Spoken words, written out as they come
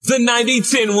The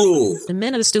 90-10 rule. The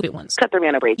men are the stupid ones. Cut their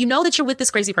man a break. You know that you're with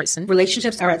this crazy person.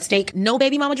 Relationships are at stake. No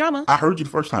baby mama drama. I heard you the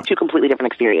first time. Two completely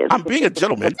different experiences. I'm being a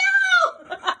gentleman.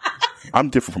 No! I'm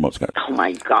different from most guys. Oh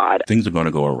my God. Things are going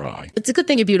to go awry. It's a good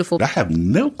thing you're beautiful. I have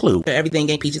no clue. Everything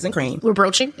ain't peaches and cream. We're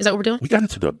broaching. Is that what we're doing? We got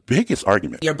into the biggest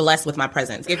argument. You're blessed with my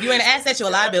presence. If you're an asset, you're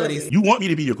liabilities. You want me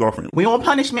to be your girlfriend. We on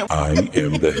punishment. I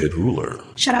am the head ruler.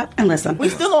 Shut up and listen. We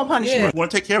still on punishment. We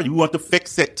want to take care of you. We want to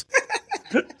fix it.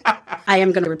 I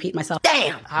am going to repeat myself.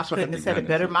 Damn. I couldn't have said it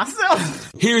better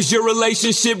myself. Here's your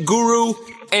relationship guru,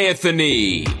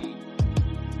 Anthony.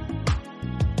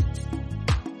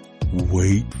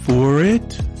 Wait for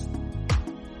it.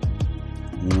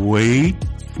 Wait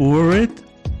for it.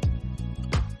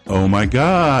 Oh my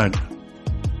God.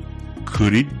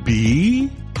 Could it be?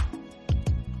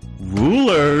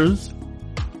 Rulers.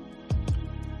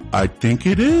 I think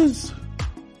it is.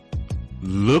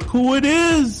 Look who it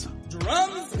is.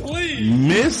 Drums, please.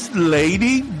 Miss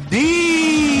Lady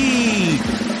D.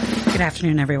 Good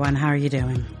afternoon, everyone. How are you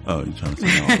doing? Oh, you're trying to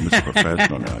say, no, I'm Mr.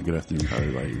 Professional now. Good afternoon. How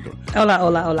are you doing? Hola,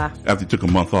 hola, hola. After you took a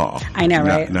month off. I know,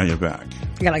 right? Now you're back.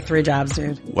 I got like 3 jobs,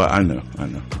 dude. Well, I know.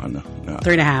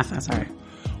 3.5. That's all right.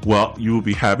 Well, you will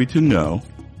be happy to know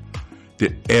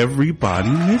that everybody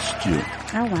missed you.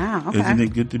 Oh, wow. Okay. Isn't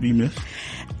it good to be missed?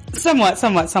 Somewhat.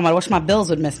 I wish my bills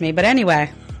would miss me. But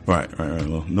anyway. Right.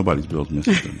 Well, nobody's bills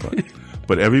missed them,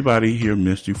 but everybody here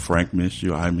missed you. Frank missed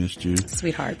you. I missed you.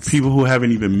 Sweethearts. People who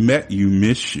haven't even met you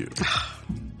miss you.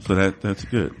 So that's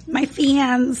good. My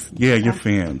fans. Yeah, your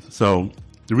fans. So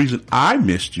the reason I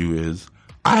missed you is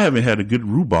I haven't had a good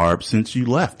rhubarb since you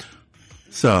left.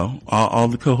 So all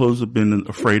the co-hosts have been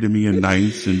afraid of me and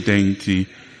nice and dainty.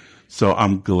 So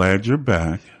I'm glad you're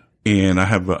back. And I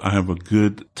have a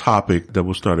good topic that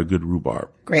will start a good rhubarb.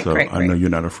 Great. I know you're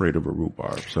not afraid of a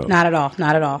rhubarb. So Not at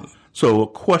all. So a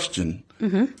question.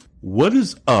 Mm-hmm. What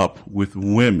is up with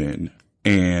women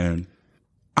and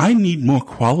I need more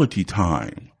quality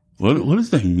time? What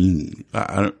does that mean?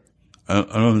 I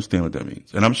don't understand what that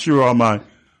means. And I'm sure all my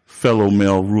fellow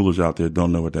male rulers out there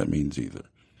don't know what that means either.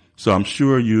 So I'm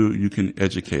sure you can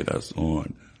educate us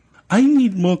on, I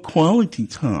need more quality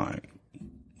time.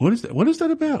 What is that? What is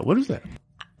that about? What is that?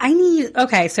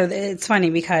 Okay, so it's funny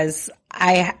because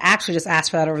I actually just asked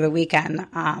for that over the weekend.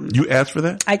 You asked for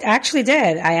that? I actually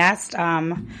did. I asked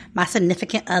my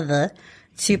significant other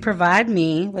to provide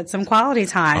me with some quality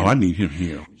time. Oh, I need him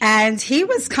here. And he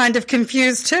was kind of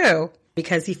confused too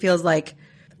because he feels like,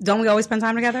 don't we always spend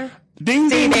time together? Ding,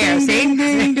 ding, ding, ding,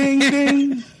 ding, ding,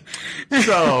 ding.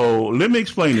 So let me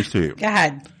explain this to you. Go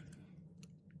ahead.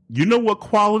 You know what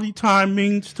quality time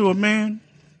means to a man?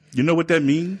 You know what that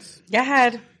means? Go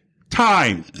ahead.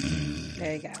 Time.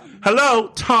 There you go. Hello,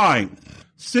 time.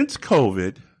 Since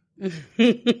COVID,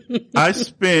 I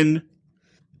spend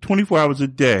 24 hours a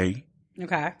day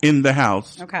in the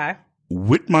house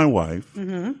with my wife.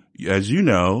 Mm-hmm. As you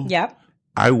know,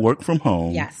 I work from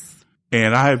home. Yes.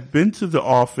 And I have been to the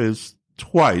office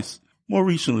twice, more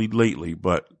recently lately,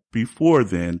 but before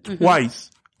then,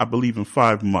 twice, I believe in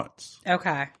 5 months.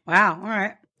 Okay. Wow. All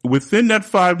right. Within that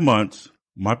 5 months,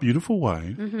 my beautiful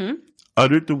wife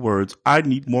uttered the words, I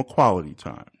need more quality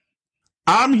time.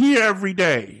 I'm here every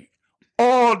day,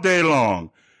 all day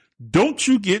long. Don't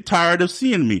you get tired of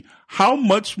seeing me? How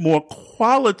much more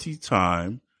quality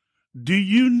time do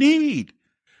you need?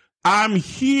 I'm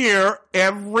here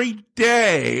every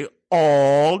day,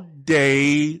 all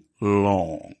day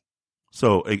long.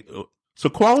 So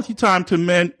quality time to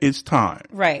men is time.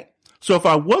 Right. So if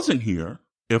I wasn't here,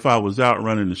 if I was out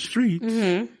running the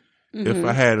streets, if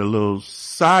I had a little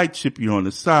side chippy on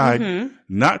the side,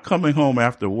 not coming home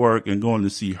after work and going to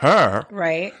see her,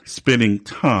 spending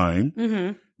time,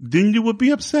 then you would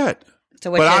be upset.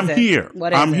 So but I'm here.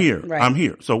 What is I'm it? here. Right. I'm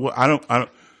here. So I don't.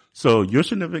 So your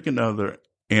significant other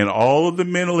and all of the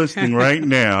men listening right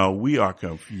now, we are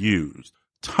confused.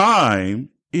 Time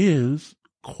is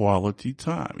quality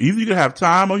time. Either you can have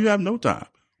time or you have no time.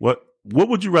 What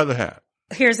would you rather have?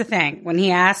 Here's the thing. When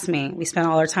he asked me, we spent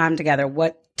all our time together.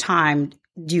 What time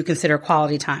do you consider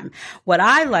quality time? What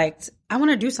I liked, I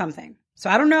want to do something. So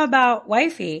I don't know about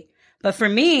wifey, but for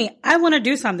me, I want to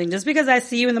do something. Just because I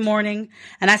see you in the morning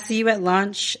and I see you at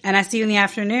lunch and I see you in the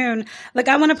afternoon, like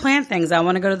I want to plan things. I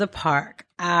want to go to the park.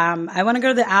 I want to go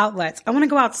to the outlets. I want to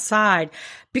go outside.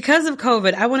 Because of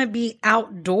COVID, I want to be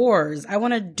outdoors. I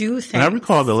want to do things. And I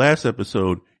recall the last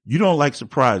episode, you don't like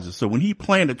surprises. So when he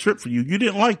planned a trip for you, you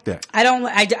didn't like that. I don't.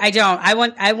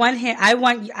 I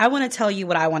want to tell you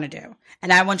what I want to do.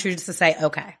 And I want you just to say,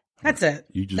 okay, that's it.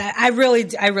 I really.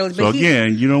 So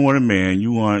again, you don't want a man.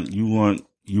 You want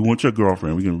your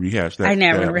girlfriend. We can rehash that. I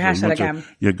never rehash that again.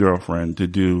 Your girlfriend to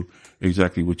do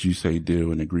exactly what you say,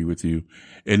 do, and agree with you,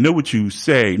 and know what you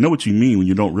say, know what you mean when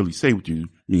you don't really say what you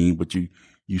mean, but you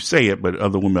say it, but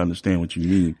other women understand what you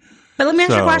mean. But let me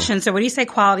ask you a question. So when you say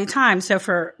quality time, so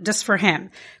for him,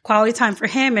 quality time for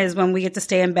him is when we get to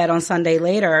stay in bed on Sunday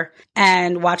later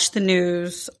and watch the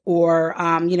news or,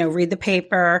 read the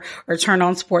paper or turn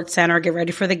on Sports Center, get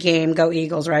ready for the game, go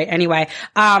Eagles, right? Anyway,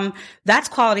 that's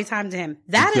quality time to him.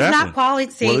 That is not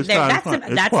quality. See, Well, that's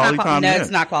not quality. No, it's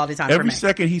not quality time for me. Every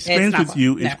second he spends with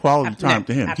you is quality time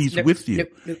to him. He's with you.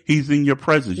 He's in your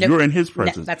presence. You're in his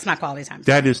presence. That's not quality time.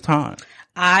 That is time.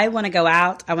 I want to go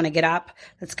out. I want to get up.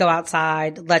 Let's go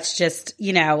outside. Let's just,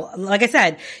 like I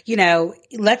said, he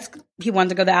wanted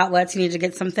to go to the outlets. He needed to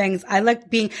get some things. I like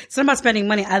it's not about spending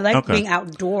money. I like being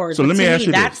outdoors. So let me ask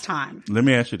you that's this. time. Let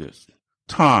me ask you this.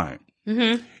 Time.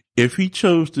 Mm-hmm. If he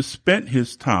chose to spend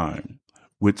his time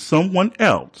with someone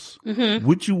else,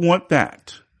 would you want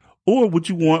that? Or would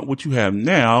you want what you have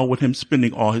now with him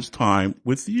spending all his time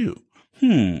with you?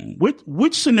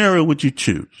 Which scenario would you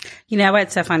choose? You know what?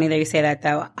 It's so funny that you say that,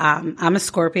 though. I'm a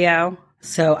Scorpio,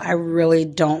 so I really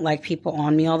don't like people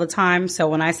on me all the time. So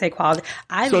when I say quality,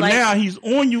 now he's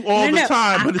on you all the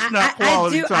time, but it's not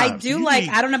quality time. I do like,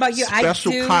 I don't know about you.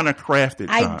 Special kind of crafted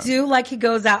time. I do like he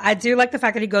goes out. I do like the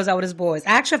fact that he goes out with his boys.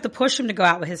 I actually have to push him to go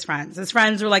out with his friends. His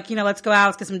friends were like, let's go out,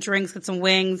 let's get some drinks, get some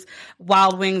wings,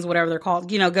 wild wings, whatever they're called.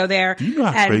 Go there. Do you know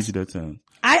how crazy that sounds?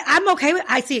 I'm okay with.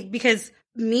 I see it because.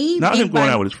 Not him going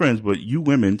out with his friends, but you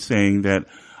women saying that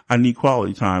I need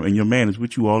quality time and your man is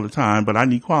with you all the time, but I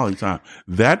need quality time.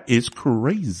 That is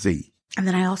crazy. And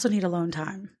then I also need alone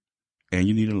time. And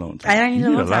you need alone time. I need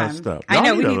alone time. A lot of stuff. I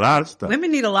know. We need a lot of stuff.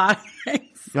 Women need a lot of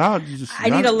things. I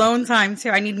need alone time too.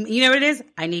 I need, you know what it is?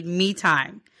 I need me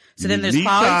time. So then there's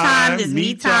quality time, there's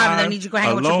me time, and then I need you to go hang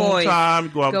out with your boys. Time,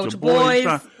 go out with your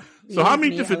boys. So how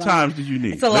many different times did you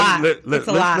need? It's a lot. It's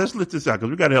a lot. Let's list this out because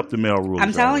we got to help the male rules.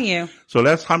 I'm telling you. So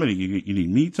that's how many you need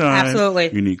me time.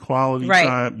 Absolutely. You need quality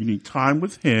time. You need time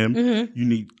with him. Mm-hmm. You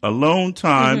need alone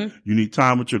time. Mm-hmm. You need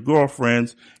time with your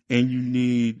girlfriends. And you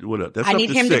need what else? That's I need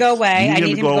him to go away. I need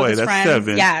him to go with his friends. That's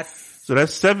 7. Yes. So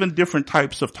that's 7 different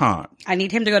types of time. I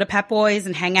need him to go to Pep Boys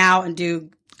and hang out and do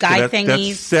guy thingies.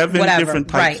 That's 7 different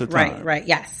types of time. Right.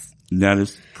 Yes. And that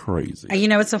is crazy.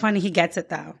 And it's so funny. He gets it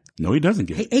though. No, he doesn't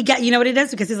get it. He you know what it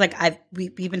is? Because he's like,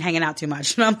 we've been hanging out too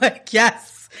much. And I'm like,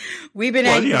 yes, we've been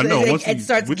hanging out. It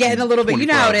starts getting a little bit, you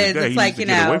know how it is. It's like,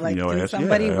 did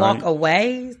somebody walk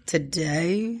away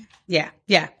today?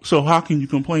 Yeah. So how can you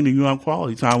complain that you have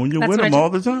quality time when you're with him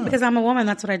all the time? Because I'm a woman.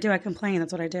 That's what I do. I complain.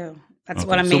 That's what I do. That's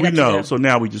what I'm made up to do. So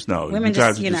now we just know. Women you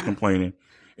guys are just complaining.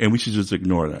 And we should just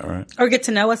ignore that, all right? Or get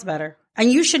to know us better.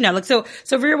 And you should know. Like, so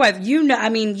for your wife,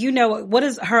 what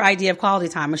is her idea of quality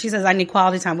time? When she says, I need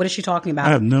quality time, what is she talking about?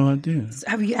 I have no idea.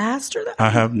 Have you asked her that? I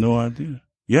have no idea.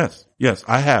 Yes,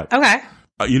 I have. Okay.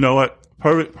 You know what?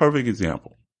 Perfect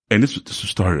example. And this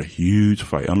started a huge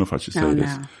fight. I don't know if I should say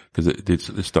this because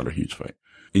it started a huge fight.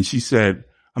 And she said,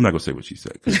 I'm not going to say what she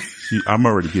said because I'm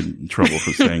already getting in trouble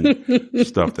for saying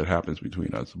stuff that happens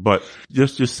between us. But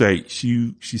just say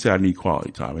she said, I need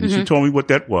quality time. And she told me what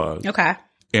that was. Okay.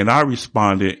 And I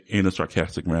responded in a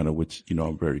sarcastic manner, which,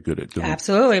 I'm very good at doing.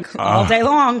 Absolutely. All day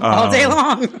long.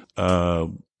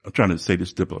 I'm trying to say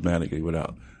this diplomatically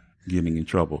without getting in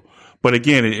trouble. But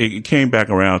again, it came back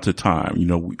around to time.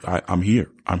 I'm here.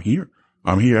 I'm here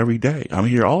every day. I'm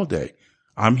here all day.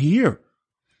 I'm here.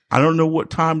 I don't know what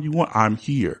time you want. I'm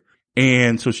here.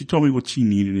 And so she told me what she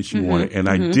needed and she wanted. And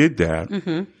I did that.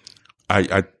 Mm-hmm.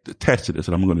 I tested this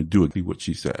and I'm going to do what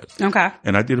she says. Okay.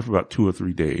 And I did it for about 2 or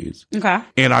 3 days. Okay.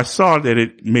 And I saw that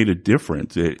it made a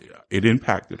difference. It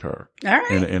impacted her. All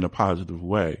right. In a positive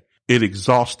way. It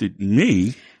exhausted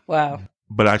me. Wow.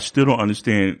 But I still don't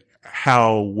understand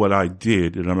what I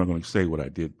did, and I'm not going to say what I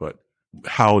did, but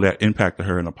how that impacted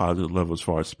her in a positive level as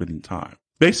far as spending time.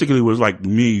 Basically, it was like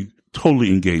me totally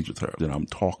engaged with her. Then I'm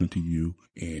talking to you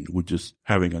and we're just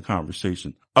having a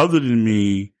conversation. Other than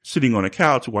me sitting on a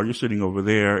couch while you're sitting over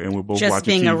there and we're both just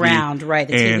watching being TV around, right?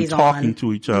 The and TV's talking on.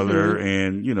 To each other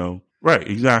and, right,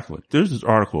 exactly. There's this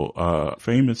article,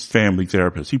 famous family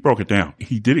therapist. He broke it down.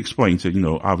 He did explain, said,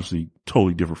 obviously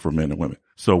totally different for men and women.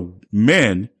 So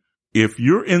men, if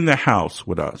you're in the house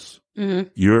with us, he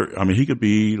could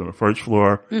be on the first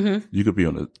floor, you could be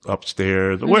on the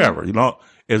upstairs or wherever,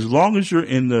 as long as you're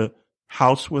in the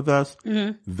house with us,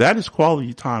 that is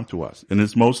quality time to us. And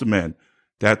it's most of men.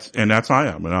 That's I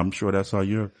am. And I'm sure that's how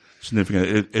you're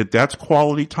significant. That's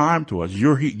quality time to us.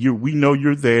 We know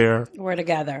you're there. We're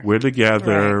together.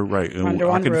 Right. And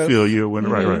under I can roof. Feel you.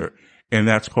 Right. And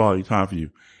that's quality time for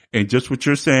you. And just what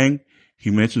you're saying,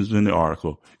 he mentions in the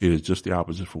article, it is just the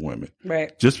opposite for women.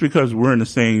 Right. Just because we're in the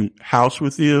same house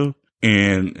with you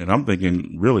And I'm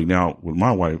thinking, really now with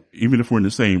my wife, even if we're in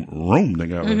the same room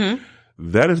together,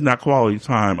 that is not quality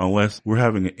time unless we're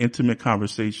having an intimate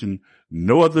conversation,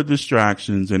 no other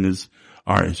distractions, and it's,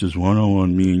 all right, it's just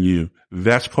one-on-one, me and you.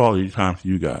 That's quality time for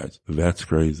you guys. That's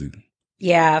crazy.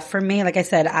 Yeah, for me, like I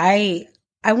said, I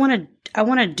want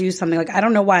to do something. Like, I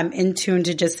don't know why I'm in tune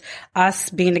to just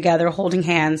us being together, holding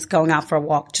hands, going out for a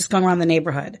walk, just going around the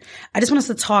neighborhood. I just want us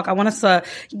to talk. I want us to,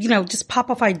 just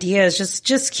pop off ideas,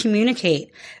 just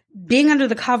communicate. Being under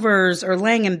the covers or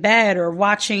laying in bed or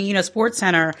watching,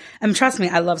 SportsCenter. And trust me,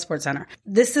 I love SportsCenter.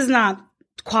 This is not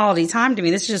quality time to me.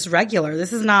 This is just regular.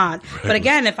 This is not. But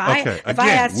again, if I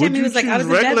asked him, he was like, I was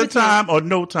in bed regular with you. time or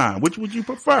no time. Which would you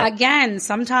prefer? Again,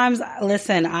 sometimes,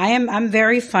 listen, I'm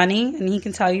very funny, and he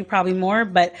can tell you probably more,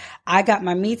 but I got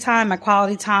my me time, my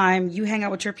quality time. You hang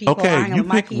out with your people. I hang out you with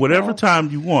my pick people. whatever time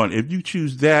you want. If you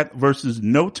choose that versus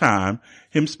no time,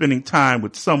 him spending time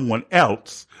with someone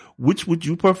else, which would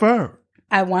you prefer?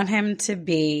 I want him to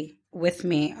be with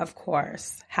me, of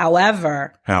course.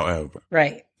 However,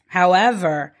 right.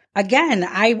 However, again,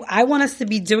 I want us to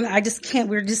be doing, we just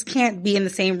can't be in the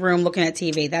same room looking at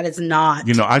TV. That is not.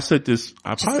 I said this.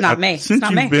 Not me. Since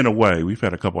you've been away, we've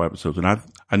had a couple episodes, and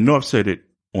I know I've said it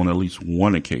on at least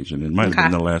one occasion. It might have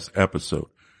been the last episode.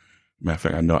 Matter of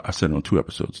fact, I know I said it on 2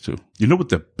 episodes too. You know what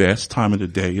the best time of the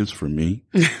day is for me?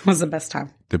 What's the best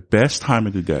time? The best time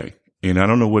of the day. And I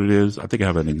don't know what it is. I think I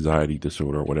have an anxiety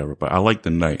disorder or whatever, but I like the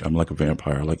night. I'm like a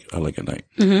vampire. I like at night.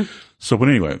 Mm-hmm. So, but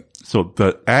anyway, so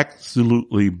the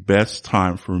absolutely best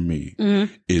time for me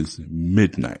is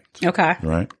midnight. Okay.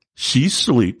 Right? She's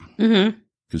asleep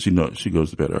because she goes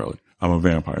to bed early. I'm a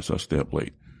vampire, so I stay up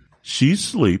late. She's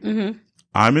asleep. Mm-hmm.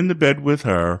 I'm in the bed with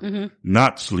her,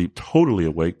 not sleep, totally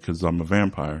awake because I'm a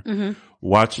vampire,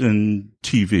 watching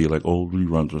TV, like old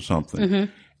reruns or something.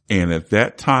 Mm-hmm. And at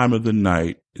that time of the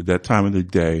night, at that time of the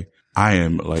day, I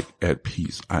am like at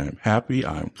peace. I am happy.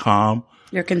 I am calm.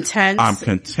 You're content. I'm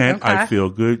content. Okay. I feel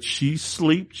good. She's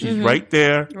asleep. She's right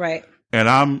there. Right. And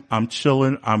I'm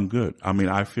chilling. I'm good. I mean,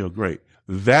 I feel great.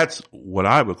 That's what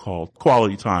I would call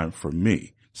quality time for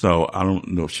me. So I don't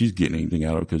know if she's getting anything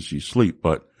out of it because she's asleep,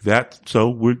 but so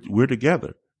we're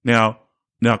together. Now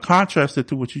contrast it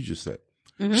to what you just said.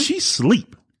 Mm-hmm. She's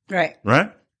asleep. Right.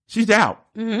 Right? She's out.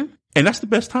 Mm-hmm. And that's the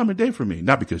best time of day for me.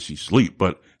 Not because she's asleep,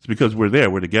 but it's because we're there.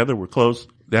 We're together. We're close.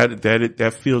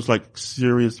 That feels like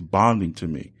serious bonding to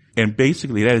me. And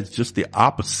basically that is just the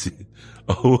opposite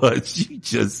of what she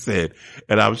just said.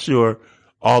 And I'm sure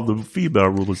all the female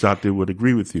rulers out there would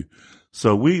agree with you.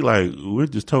 So we're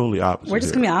just totally opposite. We're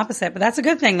just going to be opposite, but that's a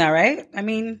good thing though, right? I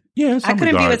mean, yeah, I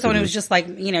couldn't be with someone who's just like,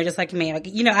 just like me. Like,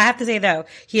 I have to say though,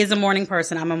 he is a morning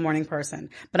person. I'm a morning person,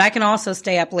 but I can also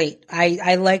stay up late.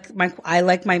 I like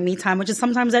my me time, which is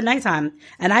sometimes at nighttime,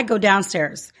 and I go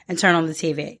downstairs and turn on the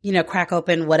TV, crack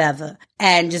open whatever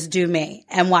and just do me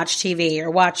and watch TV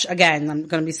or watch again. I'm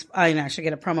going to be, I should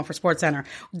get a promo for SportsCenter,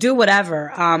 do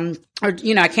whatever. Or,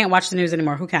 I can't watch the news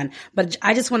anymore. Who can? But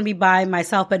I just want to be by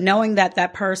myself. But knowing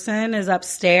that person is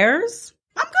upstairs,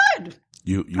 I'm good.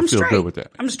 You feel good with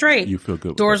that. I'm straight. You feel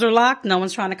good with Doors that. are locked. No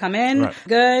one's trying to come in. Right.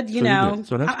 Good.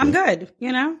 So that's I'm good.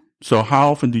 So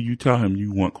how often do you tell him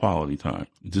you want quality time?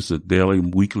 Just a daily,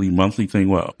 weekly, monthly thing?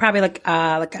 Well, probably like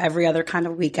every other kind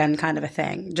of weekend kind of a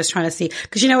thing. Just trying to see,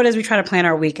 cause you know what it is? We try to plan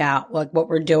our week out, like what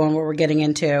we're doing, what we're getting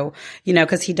into,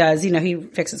 cause he does, he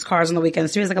fixes cars on the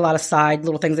weekends. So he has like a lot of side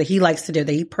little things that he likes to do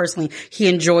that he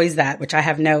enjoys that, which I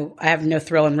have no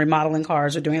thrill in remodeling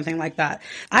cars or doing anything like that.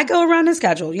 I go around his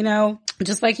schedule,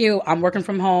 just like you, I'm working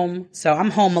from home. So I'm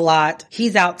home a lot.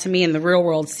 He's out to me in the real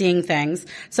world seeing things.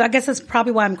 So I guess that's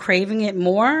probably why I'm craving it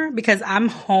more, because I'm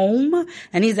home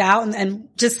and he's out and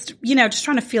just, just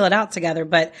trying to feel it out together.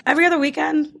 But every other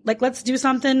weekend, like, let's do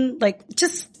something, like,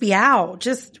 just be out,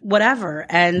 just whatever.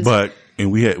 And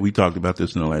we talked about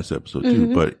this in the last episode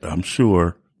too, but I'm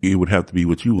sure it would have to be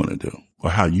what you want to do or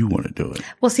how you want to do it.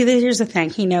 Well, see, here's the thing.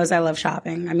 He knows I love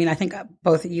shopping. I mean, I think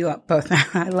both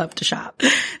I love to shop.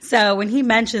 So when he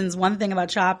mentions one thing about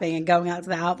shopping and going out to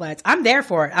the outlets, I'm there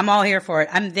for it. I'm all here for it.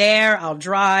 I'm there. I'll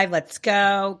drive. Let's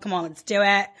go. Come on, let's do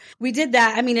it. We did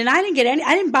that. I mean, and I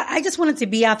didn't buy, I just wanted to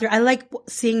be out there. I like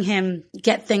seeing him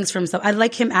get things for himself. I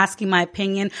like him asking my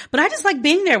opinion, but I just like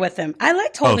being there with him. I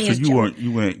liked holding his job.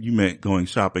 You meant going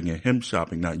shopping and him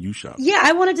shopping, not you shopping. Yeah,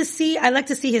 I like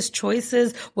to see his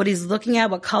choices, what he's looking at,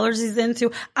 what colors he's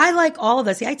into. I like all of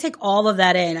this. See, I take all of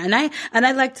that in, and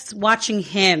I liked watching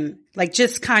him Like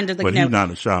just kind of like, But he's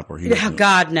not a shopper.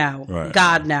 God, no. Right.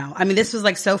 God, no. I mean, this was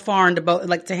like so foreign to both,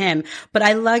 like to him, but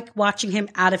I like watching him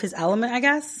out of his element, I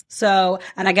guess. So,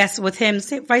 and I guess with him,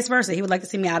 vice versa, he would like to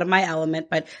see me out of my element,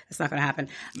 but it's not going to happen.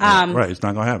 Right. It's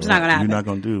not going to happen. It's not going to happen. You're not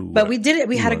going to do. But we did it.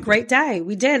 We had a great day.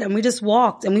 We did. And we just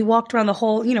walked around the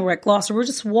whole, we're at Gloucester. We're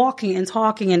just walking and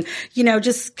talking and,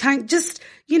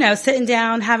 sitting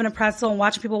down, having a pretzel and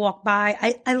watching people walk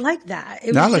by. I like that.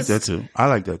 I like that too. I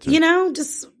like that too.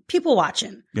 Just people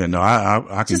watching. Yeah, no,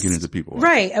 I can get into people watching.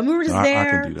 Right. And we were just there.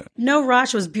 I can do that. No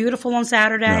rush. It was beautiful on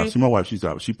Saturday. No, see, my wife, she's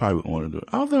out. She probably wouldn't want to do it.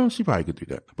 Although she probably could do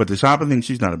that. But the shopping thing,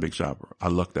 she's not a big shopper. I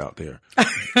lucked out there.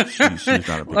 She's not a big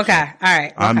shopper. All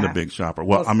right. I'm the big shopper.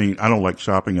 Well, I mean, I don't like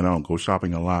shopping and I don't go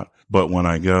shopping a lot. But when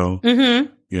I go,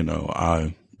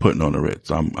 I putting on the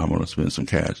Ritz. I'm going to spend some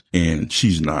cash. And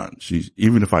she's not.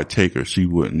 Even if I take her, she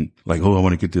wouldn't like, oh, I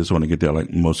want to get this, I want to get that.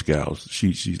 Like most gals,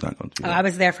 she's not going to do that. I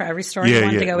was there for every store you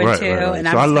wanted to go into. Right. And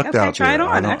so I I was lucked like, okay, out try there.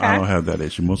 it on. I don't have that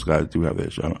issue. Most guys do have that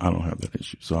issue. I don't have that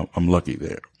issue. So I'm lucky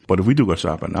there. But if we do go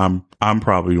shopping, I'm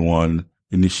probably the one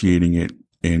initiating it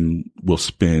and will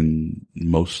spend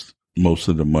most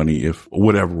of the money if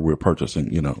whatever we're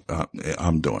purchasing,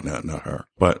 I'm doing that, not her.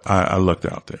 But I lucked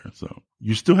out there. So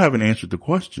you still haven't answered the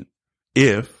question.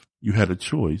 If you had a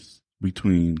choice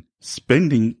between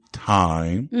spending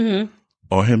time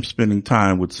or him spending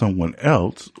time with someone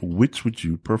else, which would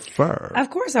you prefer? Of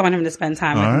course I want him to spend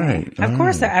time with me. Of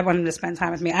course I want him to spend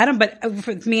time with me. But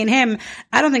for me and him,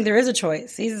 I don't think there is a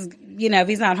choice. He's, if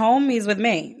he's not home, he's with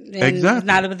me. And exactly. He's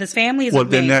not with his family, he's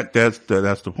with me. Well, then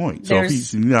that's the point. So if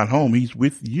he's not home, he's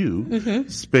with you,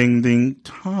 spending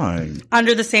time.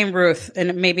 Under the same roof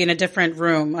and maybe in a different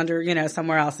room under,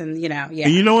 somewhere else. And, yeah.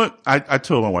 And you know what? I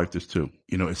told my wife this too.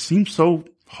 It seems so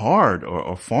hard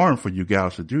or foreign for you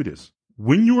gals to do this.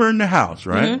 When you were in the house,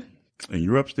 right? And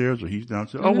you're upstairs or he's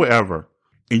downstairs or wherever,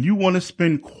 and you want to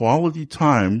spend quality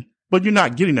time, but you're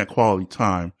not getting that quality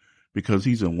time because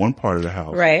he's in one part of the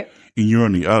house. Right. And you're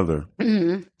on the other.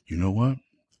 You know what?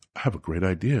 I have a great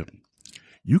idea.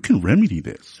 You can remedy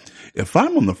this. If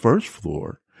I'm on the first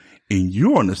floor and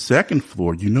you're on the second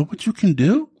floor, you know what you can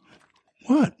do?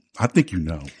 What? I think you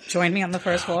know. Join me on the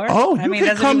first floor? Oh, you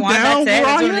can come down where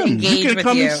I am. You can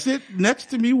come and sit next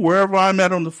to me wherever I'm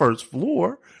at on the first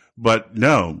floor. But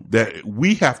no, that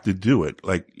we have to do it.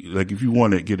 Like if you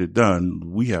want to get it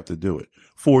done, we have to do it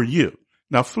for you.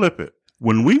 Now flip it.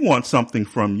 When we want something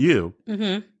from you,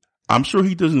 I'm sure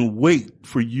he doesn't wait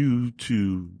for you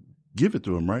to give it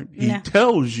to him, right? He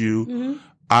tells you,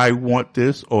 I want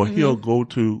this, or he'll go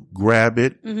to grab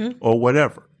it or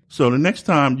whatever. So the next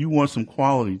time you want some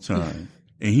quality time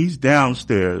and he's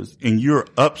downstairs and you're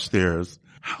upstairs,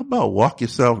 how about walk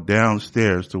yourself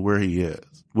downstairs to where he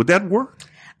is? Would that work?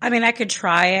 I mean, I could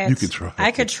try it. You could try.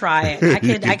 I could try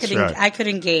it. I could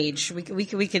engage. We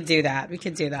could do that. We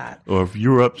could do that. Or if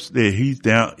you're upstairs, he's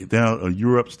down, or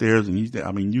you're upstairs and he's down.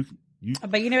 I mean,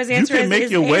 but his answer is, you can make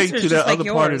your way to that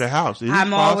other part of the house.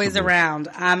 I'm always around.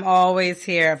 I'm always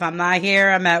here. If I'm not here,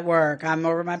 I'm at work. I'm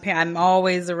over my parents. I'm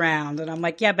always around. And I'm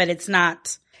like, yeah, but it's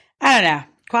not, I don't know.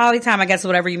 Quality time, I guess,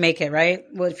 whatever you make it, right?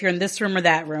 Well, if you're in this room or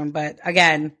that room. But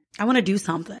again, I want to do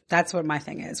something. That's what my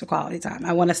thing is for quality time.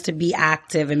 I want us to be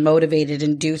active and motivated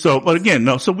and do so. But again,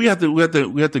 no. So we have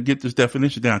to get this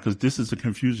definition down because this is a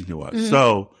confusing to us.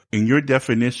 So in your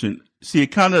definition, see, it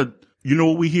kind of, you know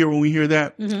what we hear when we hear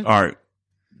that? All right.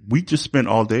 We just spent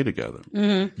all day together.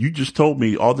 You just told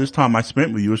me all this time I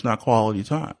spent with you is not quality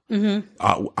time.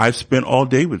 I spent all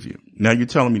day with you. Now you're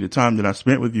telling me the time that I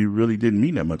spent with you really didn't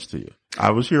mean that much to you. I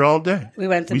was here all day. We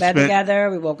went to bed together.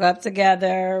 We woke up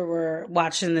together. We're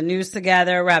watching the news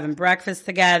together. We're having breakfast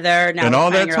together. Now and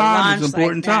all that time lunch. is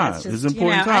important time. It's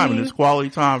important time, and it's quality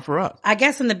time for us. I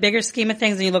guess in the bigger scheme of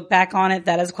things, when you look back on it,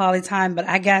 that is quality time. But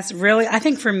I guess really, I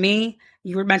think for me,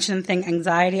 you were mentioning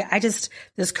anxiety.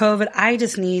 This COVID, I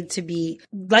just need to be,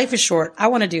 life is short. I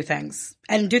want to do things.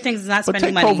 And do things is not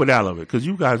spending money. But take COVID out of it, because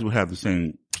you guys would have the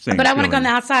same But I want to go on the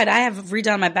outside. I have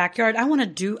redone my backyard. I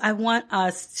want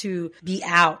us to be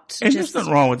out. And there's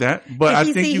nothing wrong with that. But I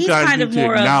think you guys need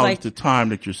to acknowledge the time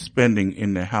that you're spending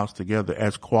in the house together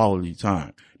as quality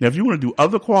time. Now, if you want to do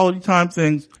other quality time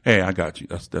things, hey, I got you.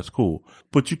 That's cool.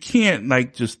 But you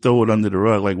can't just throw it under the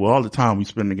rug. Well, all the time we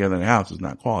spend together in the house is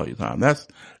not quality time. That's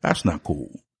not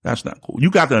cool. That's not cool.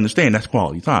 You got to understand that's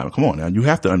quality time. Come on now. You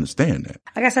have to understand that.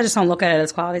 I guess I just don't look at it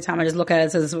as quality time. I just look at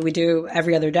it as what we do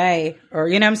every other day. Or,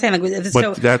 you know what I'm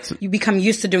saying? You become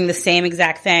used to doing the same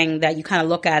exact thing that you kind of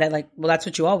look at it well, that's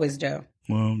what you always do.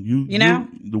 Well,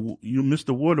 you miss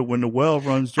the water when the well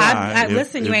runs dry.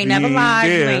 Listen, you ain't never lied.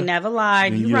 You ain't never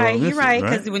lied. then You're you right. don't miss You're right. it,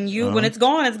 right? Because when it's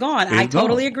gone, it's gone. I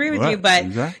totally agree with you. But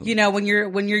exactly. you know, when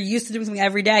you're used to doing something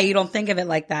every day, you don't think of it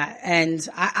like that. And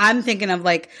I'm thinking of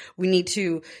like, we need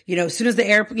to, you know, as soon as the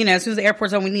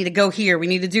airport's on, we need to go here. We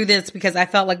need to do this, because I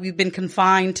felt like we've been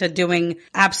confined to doing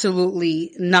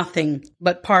absolutely nothing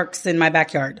but parks in my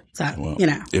backyard. So, Well, you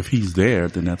know, if he's there,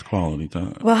 then that's quality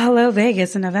time. well, hello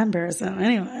Vegas in November. So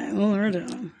anyway, what we're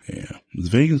doing. Yeah. Is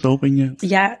Vegas open yet?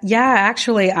 Yeah.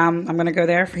 Actually, I'm going to go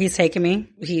there. He's taking me.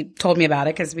 He told me about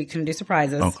it because we couldn't do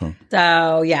surprises. Okay.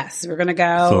 So yes, we're going to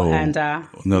go. So and,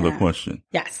 another question.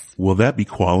 Yes. Will that be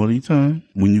quality time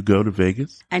when you go to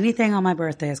Vegas? Anything on my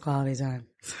birthday is quality time.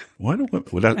 Why do women,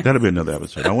 well, that'll be another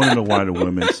episode. I want to know why the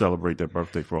women celebrate their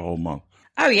birthday for a whole month.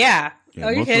 Oh yeah. Yeah,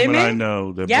 Are you most kidding women me? I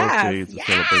know, their Yes, birthday is a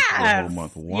celebration for a whole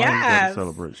month. Why is that a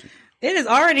celebration? It is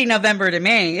already November to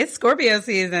me. It's Scorpio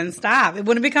season. Stop.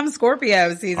 When it becomes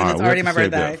Scorpio season, All right, it's already we'll my have to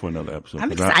save birthday. that for another episode. I'm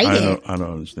 'cause excited. I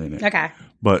don't understand that. Okay.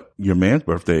 But your man's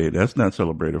birthday, that's not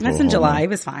celebrated for That's a in whole July. month. It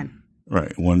was fine.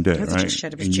 Right, one day, It was right? just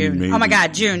shit. It was And you June. Oh my maybe-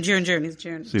 God, June. It's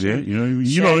June. See that? You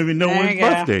don't even know There when you his go.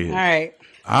 birthday is. All right.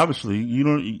 Obviously, you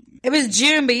don't. It was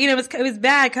June, but you know, it was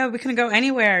bad. COVID, we couldn't go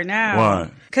anywhere. No. Why?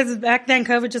 Because back then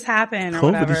COVID just happened or COVID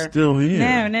whatever. is still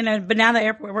here. No. But now the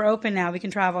airport, we're open now. We can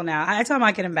travel now. I told him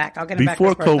I'll get him back. I'll get him Before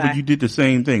back for his COVID, birthday. you did the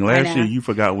same thing. Last know. year, you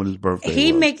forgot when his birthday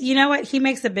He was. you know what? He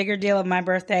makes a bigger deal of my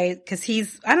birthday because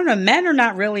I don't know, men are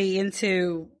not really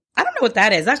into, I don't know what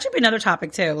that is. That should be another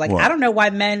topic too. Like, What? I don't know why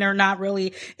men are not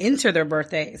really into their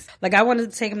birthdays. Like, I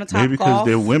wanted to take him to Top Maybe because Golf.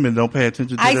 their women don't pay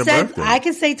attention to their birthday.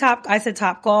 I said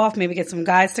Top Golf, maybe get some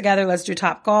guys together. Let's do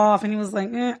Top Golf. And he was like,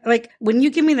 like when you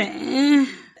give me the,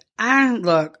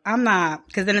 I'm not,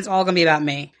 because then it's all going to be about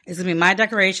me. It's going to be my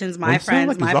decorations, my Well, it sounds friends,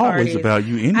 like my it's parties. always about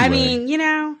you anyway. I mean, you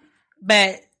know,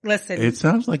 but listen. It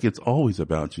sounds like it's always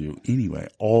about you anyway,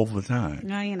 all the time.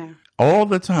 No, you know. All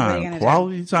the What are you time. gonna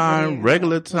Quality do? What are time, you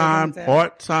regular gonna do? What are you time, gonna do?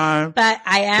 part time. But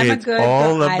I am It's a good.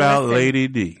 all I about listen. Lady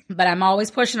D. But I'm always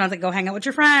pushing. I was like, go hang out with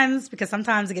your friends because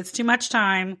sometimes it gets too much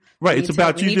time. Right. We It's need to-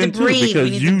 about we you need then to too, breathe. because We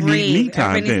need you to need breathe. me time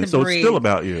Everybody then. needs to So it's breathe. still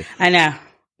about you. I know.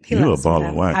 He You're loves a ball me,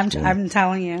 of though. wax, boy. I'm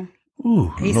telling you.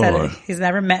 Ooh, He Lord. said it. He's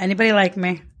never met anybody like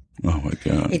me. Oh my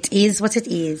God. It is what it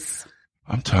is.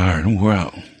 I'm tired. I'm wore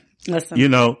out. Listen. You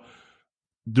know,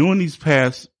 during these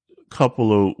past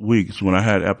couple of weeks when I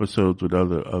had episodes with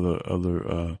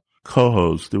other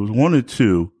co-hosts, there was one or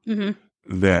two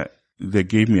that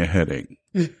gave me a headache.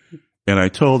 And I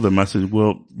told them, I said,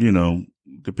 well, you know,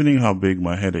 depending on how big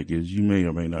my headache is, you may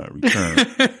or may not return.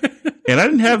 And I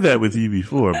didn't have that with you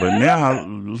before, but now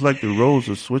it's like the roles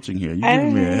are switching here. You're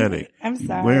giving me a headache. I'm You're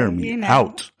sorry. wearing me You know,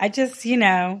 out. I just, you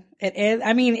know, it is.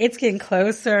 I mean, it's getting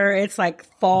closer. It's like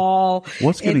fall.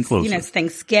 What's getting It's, closer? You know, it's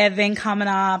Thanksgiving coming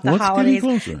up. The What's holidays.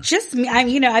 getting closer? Just me.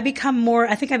 I become more.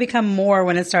 I think I become more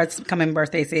when it starts coming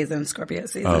birthday season, Scorpio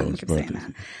season. Oh, I it's keep saying birthday that.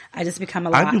 season. I just become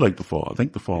a lot. I do like the fall. I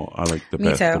think the fall, I like the Me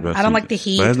best. too. The best I don't like season. the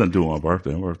heat. But it has nothing to do with my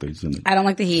birthday. My birthday's in the I don't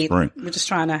like the heat. spring. We're just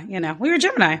trying to, you know, we were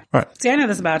Gemini. Right. See, I know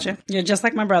this about you. You're just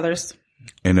like my brothers.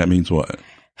 And that means what?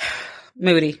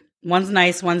 Moody. One's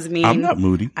nice, one's mean. I'm not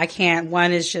moody. I can't.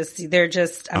 One is just, they're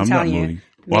just, I'm I'm not telling you. moody.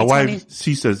 My wife, Tony-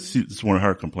 she says, it's one of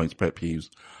her complaints, pet peeves.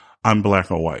 I'm black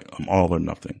or white. I'm all or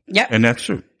nothing. Yep. And that's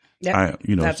true. Yep. I am.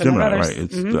 You know, That's it's what my Gemini, brothers- right?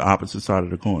 It's the opposite side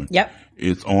of the coin. Yep.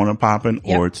 It's on and popping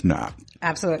Yep. or it's not.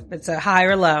 Absolutely. It's a high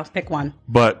or low. Pick one.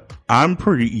 But I'm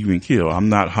pretty even keel. I'm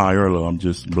not high or low. I'm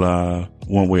just blah,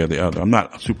 one way or the other. I'm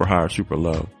not super high or super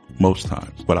low most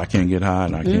times, but I can't get high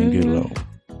and I can't get low.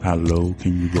 How low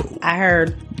can you go? I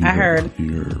heard.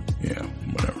 Yeah,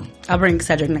 whatever. I'll bring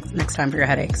Cedric next time for your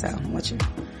headache. So I'll let you.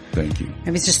 Thank you.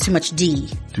 Maybe it's just too much D.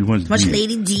 Too much D.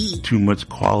 Lady D. Too much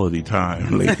quality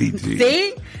time, Lady D.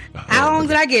 See? How long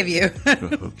did I give you?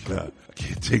 Oh, God. I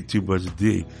can't take too much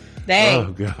D. Dang.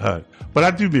 Oh, God. But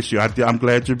I do miss you. I'm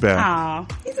glad you're back. Aw,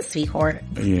 he's a sweetheart.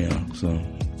 Yeah, so.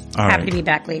 All Happy right. to be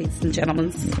back, ladies and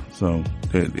gentlemen. So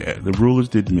the rulers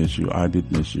did miss you. I did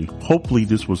miss you. Hopefully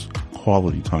this was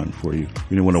quality time for you. You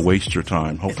didn't want to waste your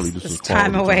time. Hopefully this was It's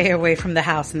quality time away from the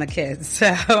house and the kids.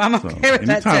 So I'm okay with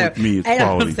that anytime too. with me, it's Hey,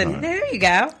 quality listen, time. there you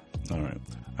go. All right.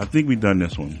 I think we've done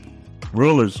this one.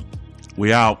 Rulers,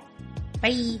 we out.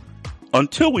 Bye.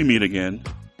 Until we meet again,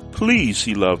 please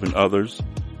see love in others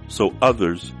so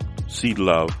others see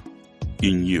love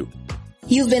in you.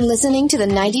 You've been listening to the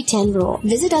 90-10 Rule.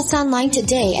 Visit us online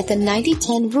today at the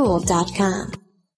 9010rule.com.